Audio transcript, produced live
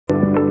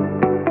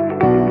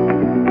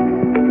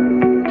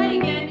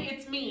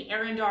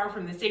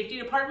safety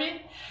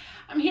department.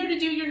 I'm here to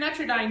do your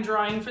Netradyne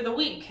drawing for the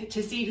week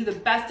to see who the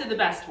best of the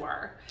best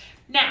were.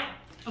 Now,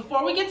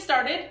 before we get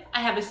started,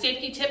 I have a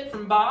safety tip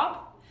from Bob.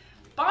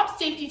 Bob's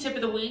safety tip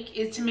of the week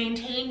is to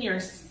maintain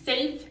your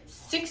safe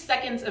 6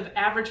 seconds of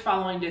average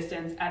following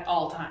distance at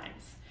all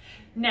times.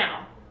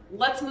 Now,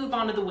 let's move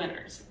on to the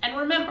winners. And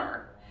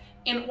remember,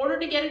 in order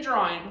to get a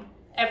drawing,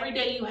 every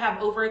day you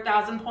have over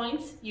 1,000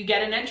 points, you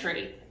get an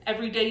entry.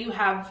 Every day you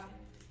have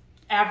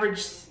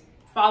average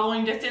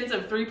following distance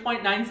of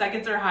 3.9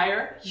 seconds or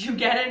higher, you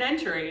get an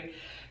entry.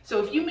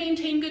 So if you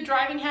maintain good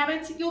driving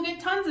habits, you'll get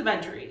tons of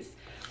entries.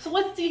 So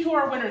let's see who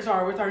our winners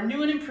are with our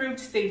new and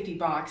improved safety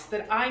box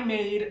that I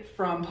made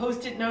from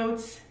Post-it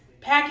notes,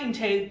 packing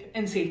tape,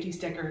 and safety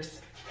stickers.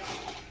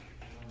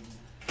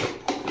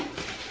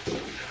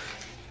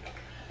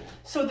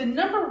 So the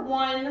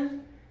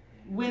 #1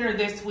 winner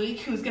this week,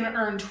 who's gonna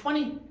earn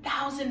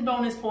 20,000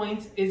 bonus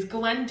points, is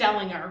Glenn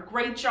Dellinger.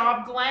 Great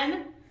job,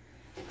 Glenn.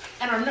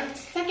 And our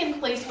second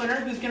place winner,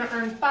 who's gonna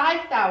earn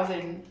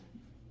 5,000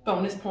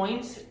 bonus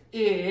points,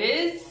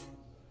 is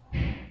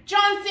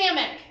John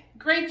Samick.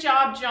 Great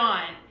job,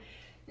 John.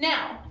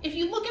 Now, if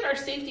you look at our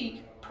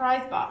safety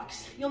prize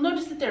box, you'll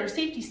notice that there are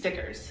safety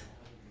stickers.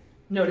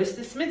 Notice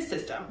the Smith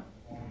system.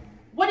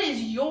 What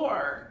is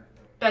your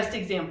best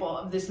example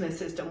of the Smith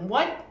system?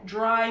 What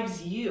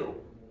drives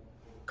you?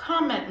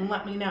 Comment and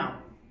let me know.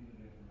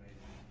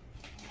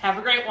 Have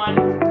a great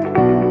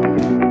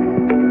one.